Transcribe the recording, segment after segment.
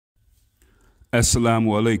Assalamu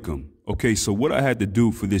alaikum. Okay, so what I had to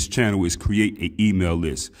do for this channel is create an email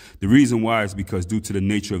list. The reason why is because due to the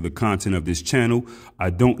nature of the content of this channel,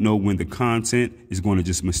 I don't know when the content is going to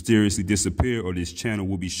just mysteriously disappear or this channel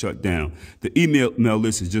will be shut down. The email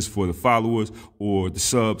list is just for the followers or the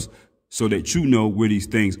subs so that you know where these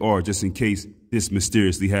things are just in case this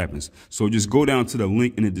mysteriously happens. So just go down to the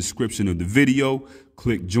link in the description of the video,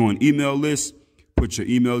 click join email list. Put your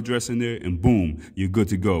email address in there and boom, you're good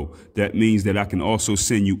to go. That means that I can also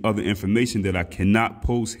send you other information that I cannot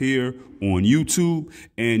post here on YouTube.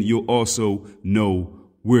 And you'll also know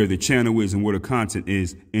where the channel is and where the content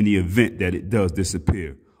is in the event that it does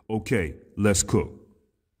disappear. Okay, let's cook.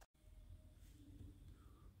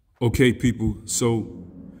 Okay, people. So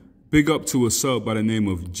big up to a sub by the name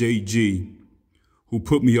of JG who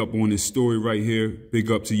put me up on this story right here.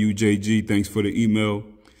 Big up to you, JG. Thanks for the email.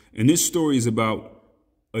 And this story is about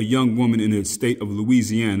a young woman in the state of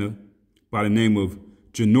Louisiana by the name of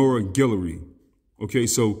Genore Guillory. Okay,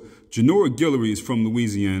 so Genore Guillory is from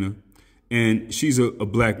Louisiana, and she's a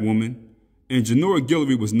black woman. And Genore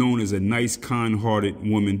Guillory was known as a nice, kind-hearted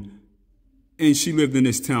woman, and she lived in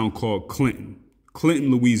this town called Clinton,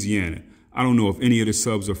 Louisiana. I don't know if any of the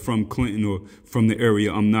subs are from Clinton or from the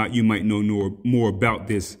area. I'm not. You might know more about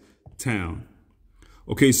this town.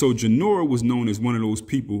 Okay, so Genore was known as one of those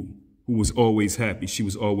people who was always happy. She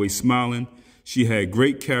was always smiling. She had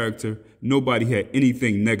great character. Nobody had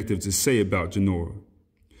anything negative to say about Genore.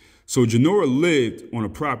 So Genore lived on a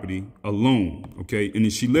property alone, okay?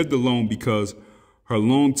 And she lived alone because her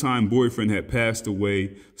longtime boyfriend had passed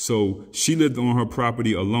away. So she lived on her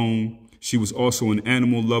property alone. She was also an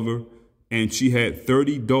animal lover. And she had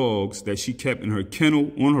 30 dogs that she kept in her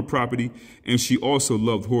kennel on her property. And she also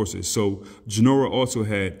loved horses. So Genore also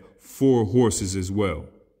had 4 horses as well.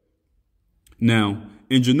 Now,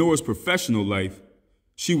 in Genore's professional life,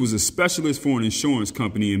 she was a specialist for an insurance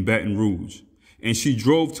company in Baton Rouge. And she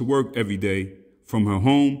drove to work every day from her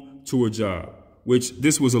home to her job, which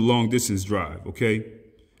this was a long distance drive, okay?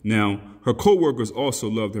 Now, her coworkers also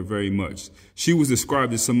loved her very much. She was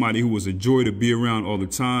described as somebody who was a joy to be around all the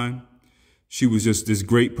time. She was just this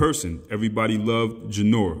great person. Everybody loved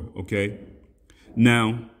Genore, okay?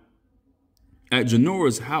 Now, at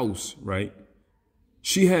Genore's house, right,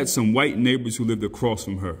 she had some white neighbors who lived across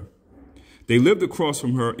from her. They lived across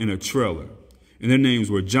from her in a trailer, and their names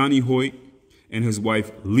were Johnny Hoyt and his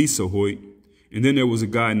wife, Lisa Hoyt. And then there was a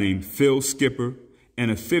guy named Phil Skipper and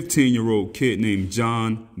a 15-year-old kid named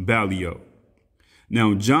John Ballio.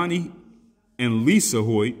 Now, Johnny and Lisa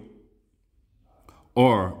Hoyt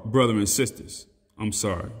are brother and sisters. I'm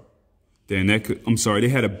sorry. They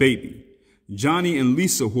had a baby. Johnny and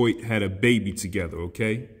Lisa Hoyt had a baby together,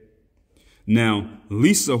 okay? Now,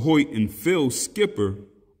 Lisa Hoyt and Phil Skipper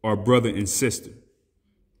are brother and sister.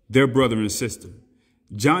 They're brother and sister.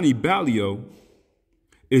 Johnny Ballio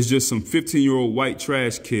is just some 15-year-old white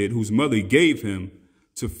trash kid whose mother gave him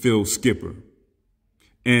to Phil Skipper.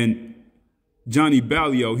 And Johnny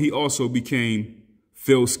Ballio, he also became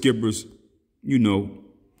Phil Skipper's, you know,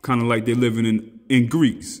 kind of like they're living in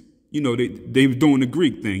Greeks. You know, they were doing the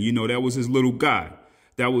Greek thing. You know, that was his little guy.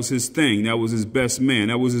 That was his thing. That was his best man.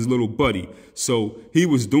 That was his little buddy. So he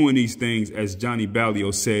was doing these things, as Johnny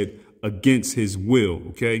Ballio said, against his will,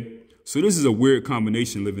 okay? So this is a weird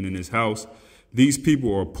combination living in this house. These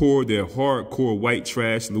people are poor. They're hardcore white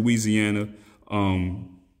trash, Louisiana.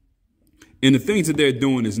 And the things that they're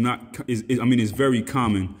doing is very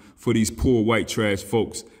common for these poor white trash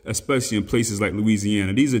folks, especially in places like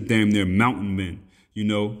Louisiana. These are damn near mountain men, you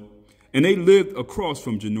know. And they lived across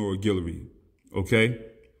from Genore Guillory, okay?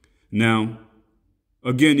 Now,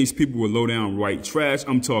 again, these people were low down white trash.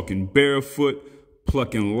 I'm talking barefoot,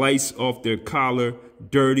 plucking lice off their collar,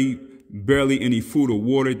 dirty, barely any food or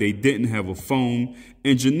water. They didn't have a phone.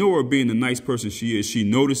 And Genore, being the nice person she is, she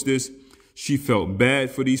noticed this. She felt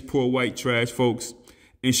bad for these poor white trash folks.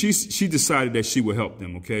 And she decided that she would help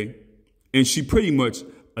them, okay? And she pretty much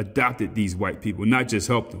adopted these white people, not just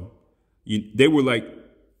helped them. They were like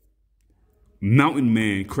mountain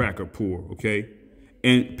man cracker poor, okay?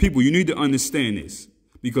 And people, you need to understand this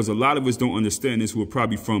because a lot of us don't understand this who are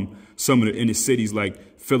probably from some of the inner cities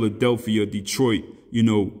like Philadelphia, Detroit, you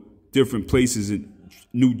know, different places in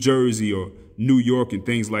New Jersey or New York and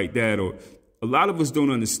things like that. Or a lot of us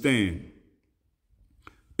don't understand.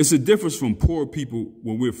 It's a difference from poor people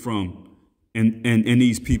where we're from and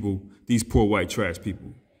these people, these poor white trash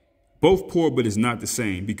people. Both poor, but it's not the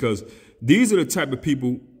same because these are the type of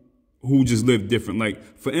people who just live different.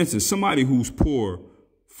 Like, for instance, somebody who's poor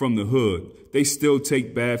from the hood. They still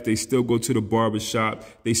take baths. They still go to the barber shop.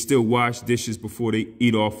 They still wash dishes before they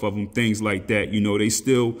eat off of them, things like that. You know, they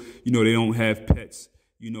still, you know, they don't have pets.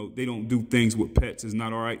 You know, they don't do things with pets. It's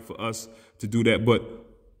not all right for us to do that. But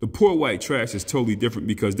the poor white trash is totally different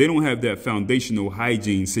because they don't have that foundational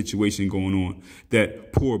hygiene situation going on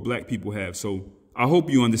that poor black people have. So I hope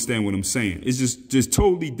you understand what I'm saying. It's just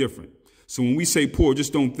totally different. So when we say poor,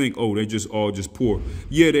 just don't think, oh, they're just all just poor.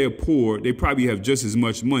 Yeah, they're poor. They probably have just as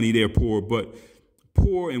much money. They're poor. But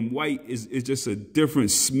poor and white is just a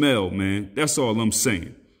different smell, man. That's all I'm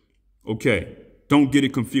saying. Okay. Don't get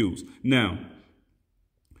it confused. Now,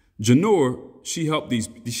 Genore, she helped these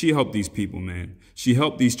people, man. She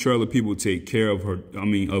helped these trailer people take care of her,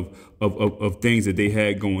 of things that they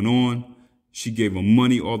had going on. She gave them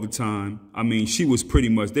money all the time. I mean, she was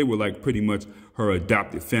they were like pretty much her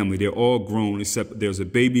adopted family. They're all grown except there's a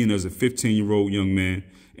baby and there's a 15-year-old young man,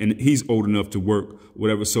 and he's old enough to work,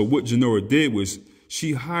 whatever. So what Genore did was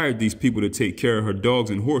she hired these people to take care of her dogs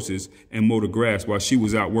and horses and mow the grass while she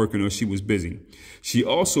was out working or she was busy. She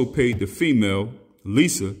also paid the female,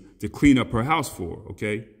 Lisa, to clean up her house for her,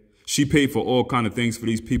 okay? She paid for all kind of things for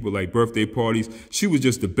these people, like birthday parties. She was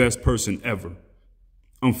just the best person ever.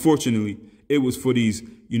 Unfortunately, it was for these,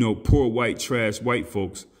 you know, poor white trash white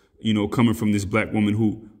folks, you know, coming from this black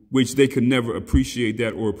woman which they could never appreciate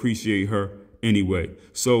that or appreciate her anyway.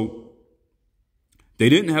 So they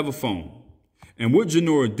didn't have a phone. And what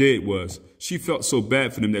Genore did was she felt so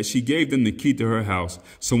bad for them that she gave them the key to her house.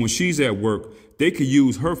 So when she's at work, they could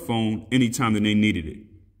use her phone anytime that they needed it.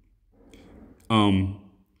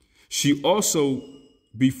 She also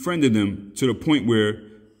befriended them to the point where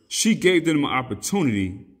she gave them an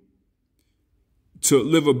opportunity to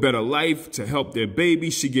live a better life, to help their baby.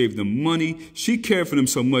 She gave them money. She cared for them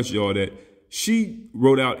so much, y'all, that she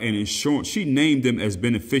wrote out an insurance. She named them as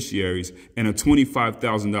beneficiaries and a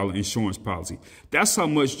 $25,000 insurance policy. That's how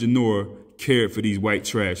much Genore cared for these white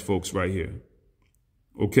trash folks right here.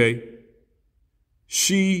 Okay?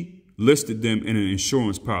 She listed them in an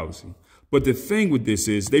insurance policy. But the thing with this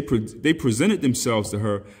is they presented themselves to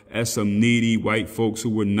her as some needy white folks who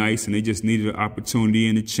were nice and they just needed an opportunity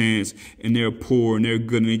and a chance, and they're poor and they're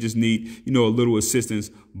good and they just need, you know, a little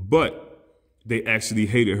assistance. But they actually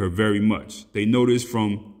hated her very much. They noticed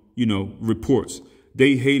from, you know, reports.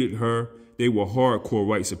 They hated her. They were hardcore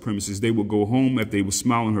white supremacists. They would go home if they would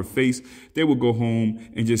smile in her face. They would go home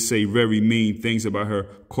and just say very mean things about her,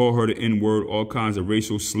 call her the N-word, all kinds of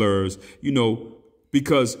racial slurs, you know,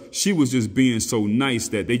 because she was just being so nice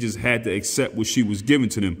that they just had to accept what she was giving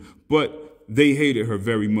to them. But they hated her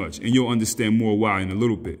very much, and you'll understand more why in a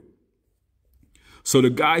little bit. So the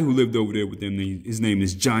guy who lived over there with them, his name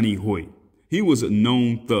is Johnny Hoyt. He was a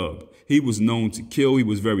known thug. He was known to kill. He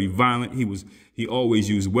was very violent. He always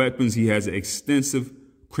used weapons. He has an extensive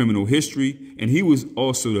criminal history, and he was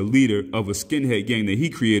also the leader of a skinhead gang that he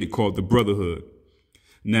created called the Brotherhood.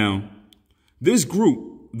 Now, this group,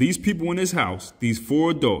 these people in his house, these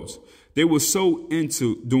 4 adults, they were so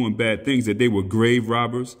into doing bad things that they were grave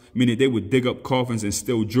robbers, meaning they would dig up coffins and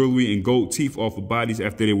steal jewelry and gold teeth off of bodies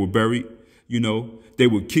after they were buried. You know, they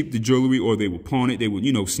would keep the jewelry or they would pawn it. They would,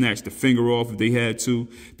 you know, snatch the finger off if they had to.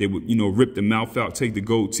 They would, you know, rip the mouth out, take the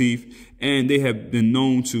gold teeth. And they have been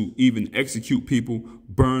known to even execute people,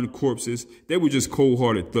 burn corpses. They were just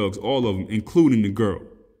cold-hearted thugs, all of them, including the girl.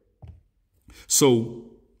 So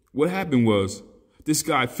what happened was, this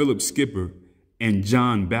guy, Philip Skipper, and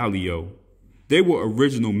John Ballio, they were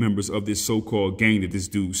original members of this so-called gang that this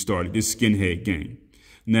dude started, this skinhead gang.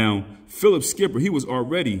 Now, Philip Skipper, he was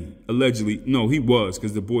already allegedly, no, he was,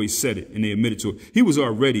 because the boys said it and they admitted to it. He was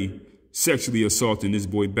already sexually assaulting this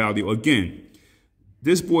boy Ballio. Again,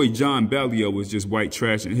 this boy John Ballio was just white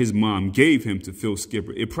trash, and his mom gave him to Phil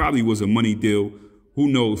Skipper. It probably was a money deal, who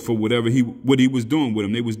knows, for what he was doing with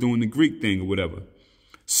him. They was doing the Greek thing or whatever.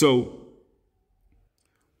 So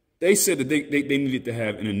they said that they needed to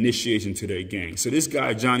have an initiation to their gang. So this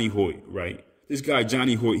guy, Johnny Hoyt, right? This guy,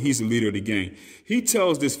 Johnny Hoyt, he's the leader of the gang. He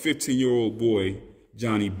tells this 15-year-old boy,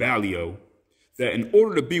 Johnny Ballio, that in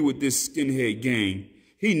order to be with this skinhead gang,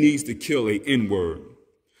 he needs to kill a N-word.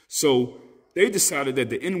 So they decided that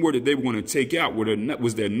the N-word that they were going to take out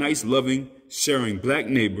was their nice, loving, sharing black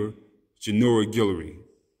neighbor, Genore Guillory.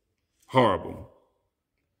 Horrible.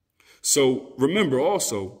 So remember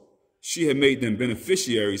also, she had made them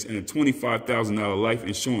beneficiaries in a $25,000 life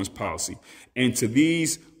insurance policy. And to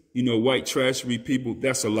these, you know, white trashery people,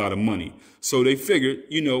 that's a lot of money. So they figured,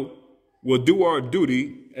 you know, we'll do our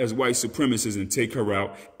duty as white supremacists and take her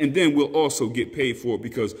out. And then we'll also get paid for it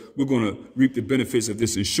because we're going to reap the benefits of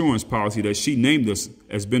this insurance policy that she named us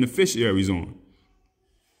as beneficiaries on.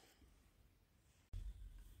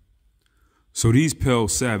 So these Pell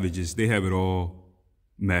savages, they have it all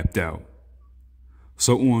mapped out.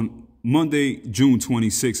 So on Monday, June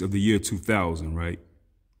 26th of the year 2000, right,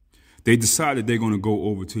 they decided they're going to go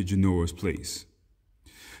over to Genore's place.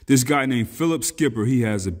 This guy named Philip Skipper, he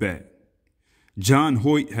has a bat. John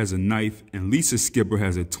Hoyt has a knife, and Lisa Skipper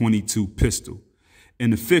has a .22 pistol.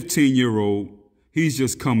 And the 15-year-old, he's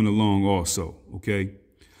just coming along also, okay?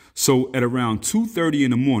 So at around 2:30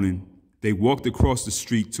 in the morning, they walked across the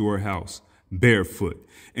street to her house, barefoot.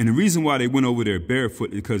 And the reason why they went over there barefoot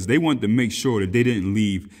is because they wanted to make sure that they didn't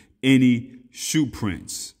leave any shoe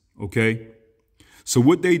prints, okay? So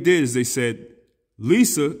what they did is they said,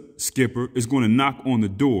 Lisa Skipper is going to knock on the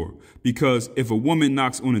door, because if a woman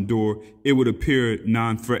knocks on the door, it would appear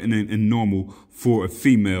non-threatening and normal for a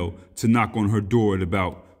female to knock on her door at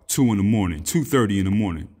about 2:30 in the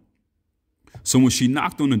morning. So when she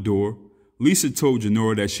knocked on the door, Lisa told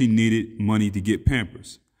Genore that she needed money to get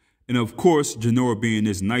Pampers. And of course, Genore, being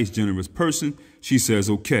this nice, generous person, she says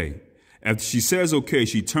okay. After she says okay,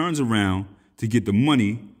 she turns around to get the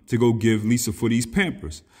money to go give Lisa for these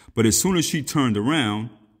Pampers. But as soon as she turned around,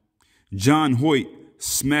 John Hoyt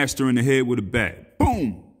smashed her in the head with a bat.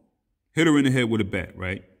 Boom! Hit her in the head with a bat,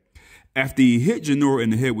 right? After he hit Genore in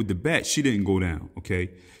the head with the bat, she didn't go down,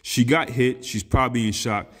 okay? She got hit. She's probably in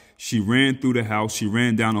shock. She ran through the house. She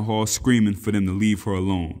ran down the hall screaming for them to leave her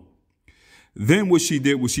alone. Then what she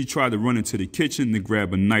did was she tried to run into the kitchen to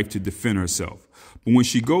grab a knife to defend herself. But when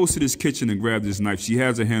she goes to this kitchen and grabs this knife, she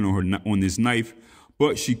has her hand on this knife,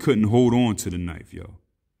 but she couldn't hold on to the knife, yo.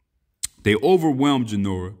 They overwhelmed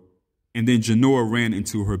Genore, and then Genore ran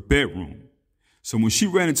into her bedroom. So when she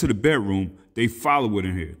ran into the bedroom, they followed her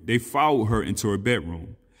in here. They followed her into her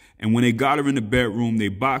bedroom. And when they got her in the bedroom, they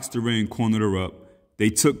boxed her in, cornered her up. They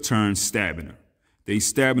took turns stabbing her. They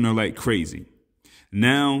stabbing her like crazy.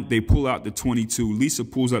 Now they pull out the .22. Lisa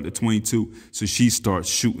pulls out the .22, so she starts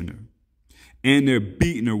shooting her. And they're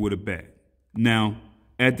beating her with a bat. Now,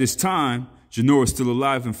 at this time, Genore is still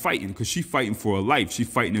alive and fighting, because she's fighting for her life. She's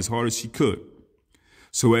fighting as hard as she could.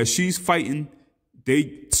 So as she's fighting,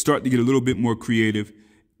 they start to get a little bit more creative.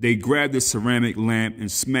 They grabbed a ceramic lamp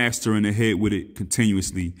and smashed her in the head with it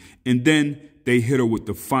continuously. And then they hit her with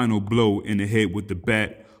the final blow in the head with the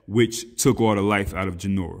bat, which took all the life out of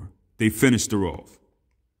Genore. They finished her off.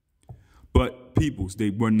 But peoples, they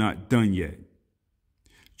were not done yet.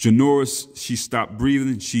 Genore, she stopped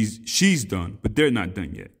breathing. She's done, but they're not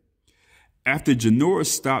done yet. After Genore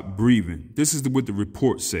stopped breathing, this is what the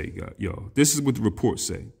reports say, y'all. This is what the reports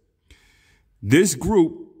say. This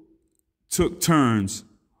group took turns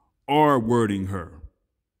R-wording her.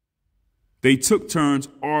 They took turns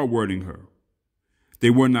R-wording her. They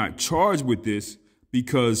were not charged with this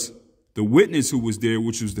because the witness who was there,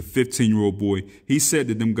 which was the 15-year-old boy, he said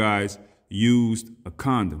that them guys used a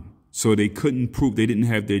condom. So they couldn't prove, they didn't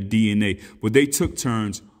have their DNA. But they took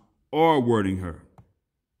turns R-wording her.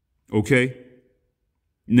 Okay?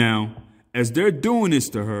 Now, as they're doing this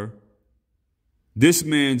to her, this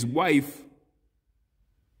man's wife,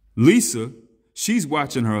 Lisa, she's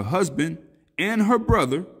watching her husband and her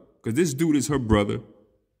brother, because this dude is her brother,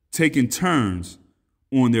 taking turns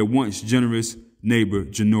on their once generous neighbor,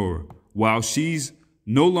 Genore. While she's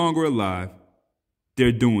no longer alive,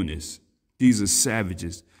 they're doing this. These are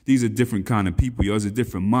savages. These are different kind of people, y'all. It's a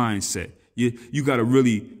different mindset. You got to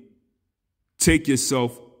really take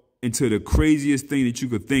yourself into the craziest thing that you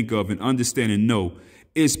could think of and understand and know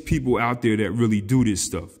it's people out there that really do this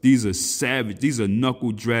stuff. These are savage. These are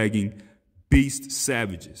knuckle-dragging beast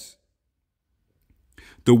savages.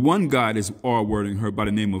 The one guy that's R-wording her by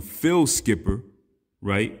the name of Phil Skipper,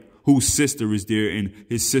 right, whose sister is there, and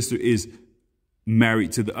his sister is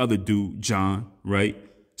married to the other dude, John, right?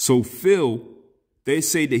 So Phil, they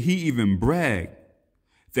say that he even bragged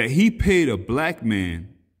that he paid a black man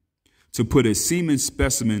to put a semen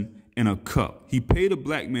specimen in a cup. He paid a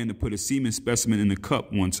black man to put a semen specimen in a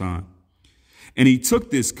cup one time. And he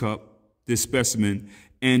took this cup, this specimen,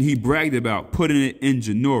 and he bragged about putting it in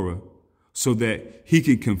Genore so that he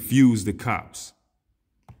can confuse the cops.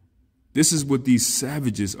 This is what these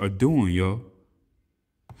savages are doing, y'all.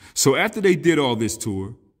 So after they did all this to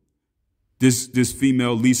her, this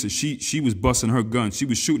female, Lisa, she was busting her gun. She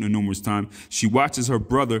was shooting her numerous times. She watches her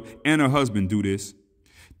brother and her husband do this.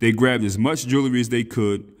 They grabbed as much jewelry as they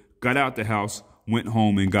could, got out the house, went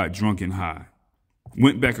home, and got drunk and high.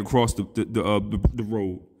 Went back across the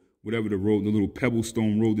road, whatever the road, the little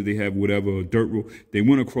pebblestone road that they have, whatever, a dirt road. They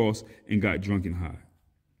went across and got drunk and high.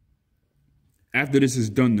 After this is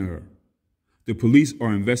done to her, the police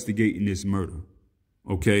are investigating this murder,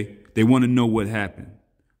 okay? They want to know what happened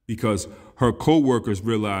because her co-workers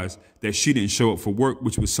realized that she didn't show up for work,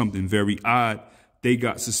 which was something very odd. They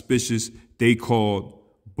got suspicious. They called.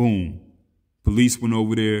 Boom. Police went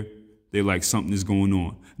over there. They like, something is going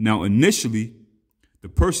on. Now, initially, the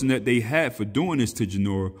person that they had for doing this to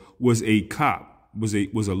Genore was a cop, was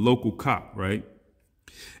a local cop, right?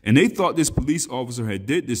 And they thought this police officer had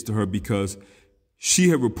did this to her because she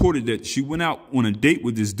had reported that she went out on a date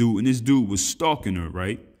with this dude, and this dude was stalking her,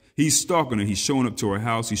 right? He's stalking her. He's showing up to her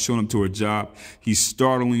house. He's showing up to her job. He's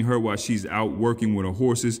startling her while she's out working with her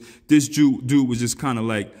horses. This dude was just kind of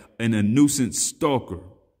like a nuisance stalker.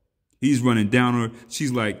 He's running down her.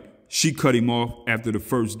 She's like, she cut him off after the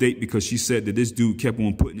first date because she said that this dude kept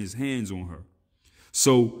on putting his hands on her.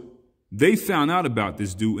 So they found out about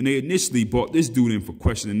this dude, and they initially brought this dude in for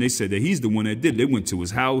questioning. They said that he's the one that did it. They went to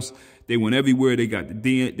his house. They went everywhere. They got the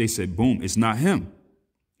DNA. They said, boom, it's not him.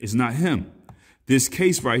 It's not him. This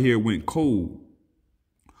case right here went cold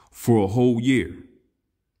for a whole year.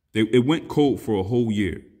 It went cold for a whole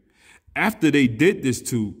year. After they did this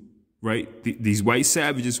to, right, these white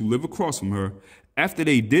savages who live across from her, after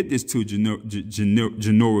they did this to Genore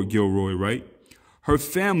Guillory, right, her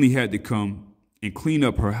family had to come and clean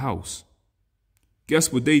up her house.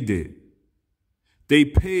 Guess what they did? They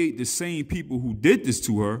paid the same people who did this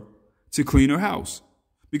to her to clean her house.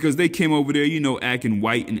 Because they came over there, you know, acting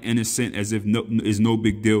white and innocent as if it's no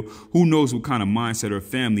big deal. Who knows what kind of mindset her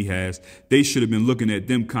family has? They should have been looking at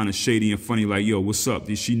them kind of shady and funny like, yo, what's up?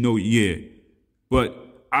 Did she know? Yeah. But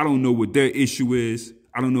I don't know what their issue is.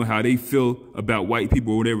 I don't know how they feel about white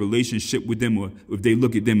people or their relationship with them, or if they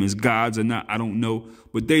look at them as gods or not. I don't know.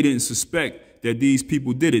 But they didn't suspect that these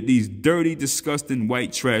people did it. These dirty, disgusting,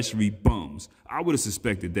 white trashery bums. I would have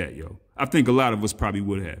suspected that, yo. I think a lot of us probably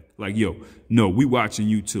would have. Like, yo, no, we watching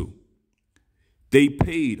you too. They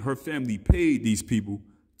paid, her family paid these people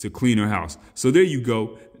to clean her house. So there you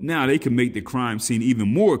go. Now they can make the crime scene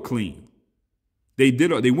even more clean. They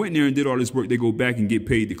went there and did all this work. They go back and get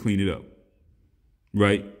paid to clean it up.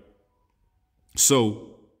 Right?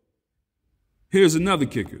 So here's another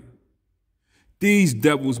kicker. These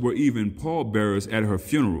devils were even pallbearers at her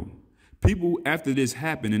funeral. People, after this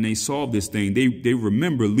happened and they solved this thing, they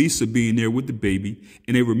remember Lisa being there with the baby,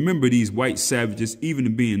 and they remember these white savages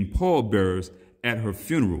even being pallbearers at her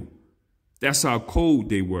funeral. That's how cold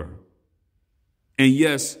they were. And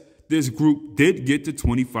yes, this group did get the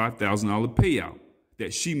 $25,000 payout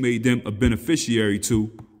that she made them a beneficiary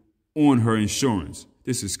to on her insurance.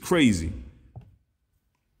 This is crazy.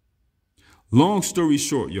 Long story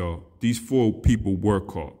short, y'all, these 4 people were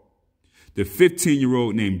caught. The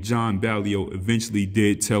 15-year-old named John Ballio eventually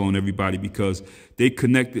did tell on everybody because they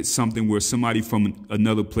connected something where somebody from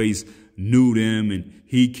another place knew them, and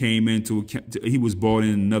he came into, he was brought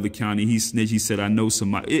in another county. He snitched. He said, I know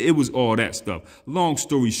somebody. It was all that stuff. Long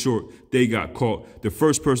story short, they got caught. The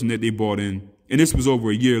first person that they brought in, and this was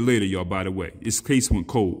over a year later, y'all, by the way. This case went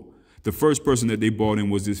cold. The first person that they brought in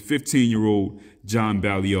was this 15-year-old John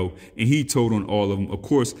Ballio, and he told on all of them. Of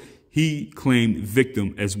course, he claimed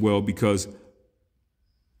victim as well because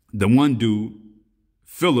the one dude,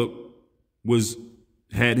 Philip,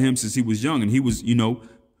 had him since he was young, and he was, you know,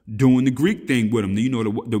 doing the Greek thing with him, you know,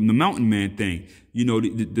 the mountain man thing, you know,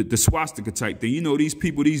 the swastika type thing. You know, these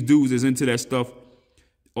people, these dudes is into that stuff,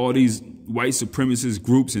 all these white supremacist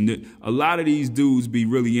groups, and a lot of these dudes be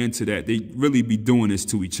really into that. They really be doing this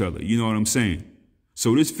to each other. You know what I'm saying?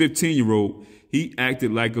 So this 15-year-old, he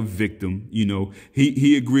acted like a victim, you know.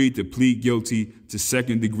 He agreed to plead guilty to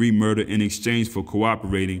second-degree murder in exchange for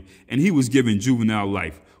cooperating, and he was given juvenile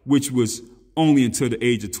life, which was only until the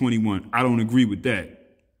age of 21. I don't agree with that.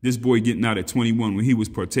 This boy getting out at 21 when he was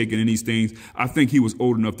partaking in these things, I think he was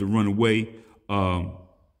old enough to run away.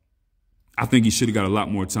 I think he should have got a lot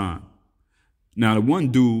more time. Now, the one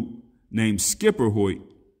dude named Skipper Hoyt,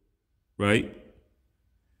 right,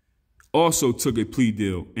 also took a plea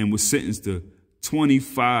deal and was sentenced to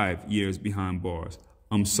 25 years behind bars.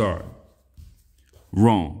 I'm sorry.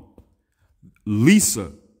 Wrong.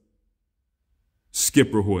 Lisa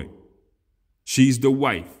Skipper Hoyt. She's the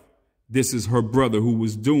wife. This is her brother who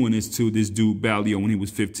was doing this to this dude Ballio when he was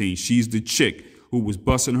 15. She's the chick who was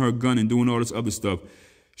busting her gun and doing all this other stuff.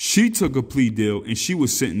 She took a plea deal and she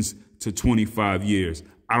was sentenced to 25 years.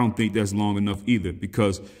 I don't think that's long enough either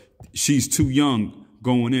because she's too young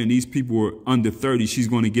going in. These people were under 30. She's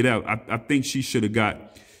going to get out. I think she should have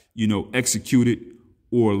got, you know, executed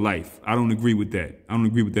or life. I don't agree with that. I don't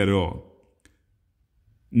agree with that at all.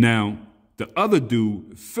 Now, the other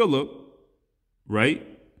dude, Philip, right,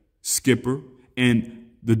 Skipper, and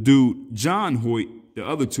the dude, John Hoyt, the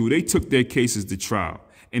other two, they took their cases to trial,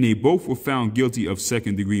 and they both were found guilty of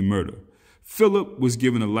second-degree murder. Philip was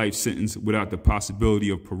given a life sentence without the possibility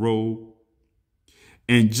of parole.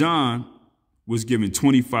 And John was given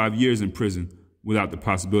 25 years in prison without the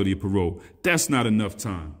possibility of parole. That's not enough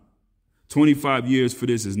time. 25 years for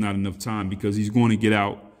this is not enough time because he's going to get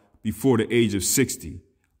out before the age of 60.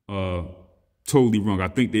 Totally wrong. I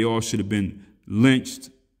think they all should have been lynched,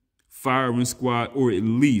 firing squad, or at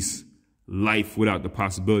least life without the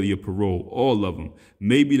possibility of parole. All of them.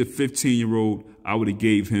 Maybe the 15-year-old, I would have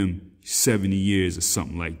gave him 70 years or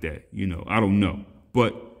something like that. You know, I don't know.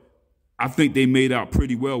 But I think they made out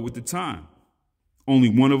pretty well with the time. Only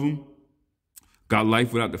one of them got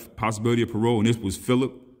life without the possibility of parole, and this was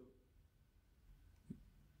Philip.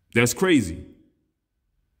 That's crazy.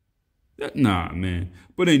 Nah, man.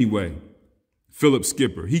 But anyway, Philip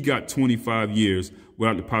Skipper, he got 25 years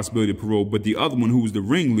without the possibility of parole. But the other one, who was the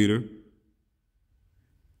ringleader,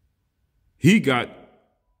 he got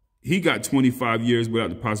 25 years without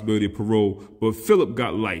the possibility of parole. But Philip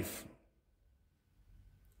got life.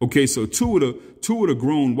 Okay, so two of the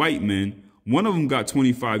grown white men, one of them got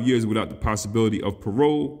 25 years without the possibility of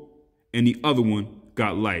parole, and the other one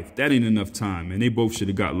got life. That ain't enough time, and they both should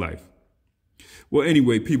have got life. Well,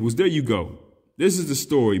 anyway, peoples, there you go. This is the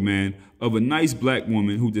story, man, of a nice black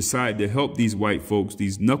woman who decided to help these white folks,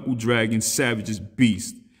 these knuckle-dragging, savages,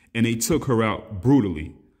 beasts, and they took her out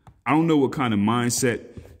brutally. I don't know what kind of mindset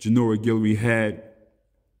Genore Guillory had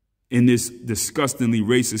in this disgustingly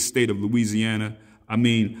racist state of Louisiana. I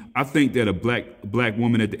mean, I think that a black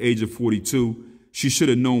woman at the age of 42, she should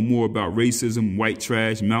have known more about racism, white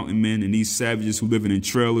trash, mountain men, and these savages who living in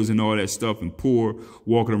trailers and all that stuff, and poor,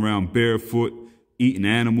 walking around barefoot, eating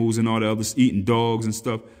animals and all the others, eating dogs and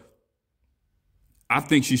stuff. I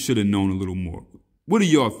think she should have known a little more. What do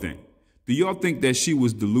y'all think? Do y'all think that she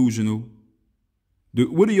was delusional?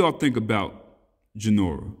 What do y'all think about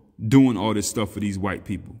Genore doing all this stuff for these white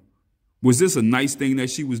people? Was this a nice thing that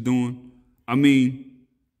she was doing? I mean,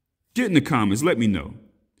 get in the comments, let me know.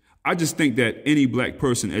 I just think that any black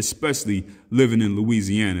person, especially living in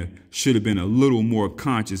Louisiana, should have been a little more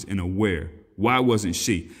conscious and aware. Why wasn't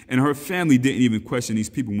she? And her family didn't even question these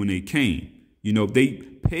people when they came. You know, they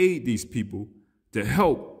paid these people to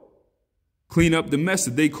help clean up the mess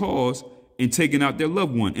that they caused in taking out their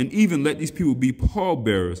loved one, and even let these people be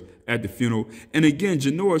pallbearers at the funeral. And again,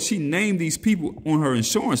 Genore, she named these people on her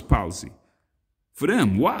insurance policy for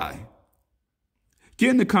them. Why? Get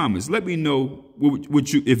in the comments. Let me know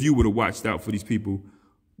if you would have watched out for these people.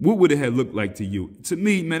 What would it have looked like to you? To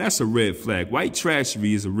me, man, that's a red flag. White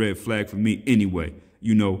trashery is a red flag for me anyway.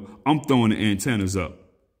 You know, I'm throwing the antennas up.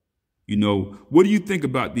 You know, what do you think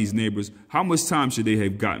about these neighbors? How much time should they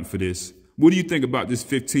have gotten for this? What do you think about this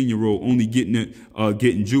 15-year-old only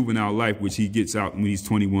getting juvenile life, which he gets out when he's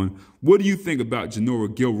 21? What do you think about Genore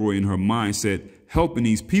Guillory and her mindset helping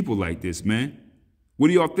these people like this, man? What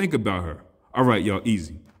do y'all think about her? All right, y'all,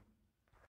 easy.